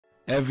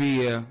Every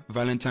year,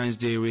 Valentine's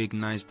Day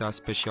reignites that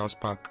special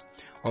spark,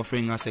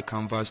 offering us a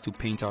canvas to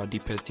paint our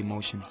deepest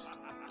emotions.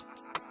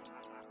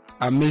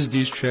 Amidst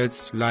these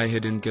threads lie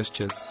hidden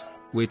gestures,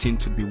 waiting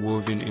to be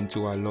woven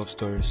into our love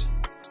stories.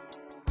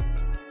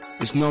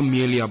 It's not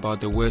merely about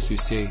the words we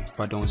say,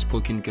 but the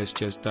unspoken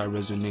gestures that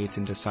resonate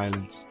in the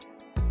silence.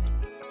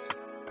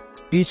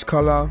 Each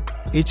color,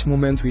 each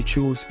moment we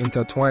choose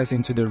intertwines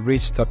into the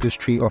rich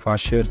tapestry of our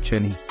shared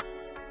journey.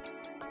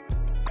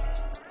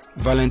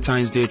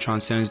 Valentine's Day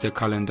transcends the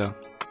calendar,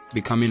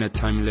 becoming a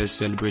timeless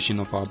celebration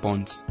of our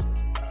bonds.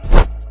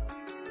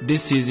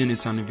 This season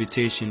is an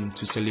invitation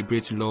to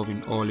celebrate love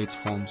in all its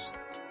forms.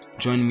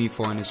 Join me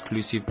for an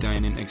exclusive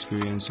dining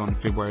experience on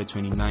February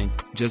 29th.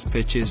 Just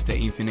purchase the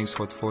Infinix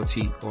Hot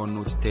 40 or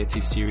Note 30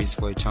 series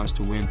for a chance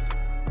to win.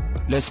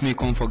 Let's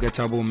make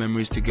unforgettable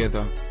memories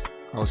together.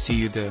 I'll see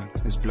you there.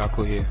 It's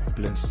Blacko here.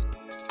 Bless.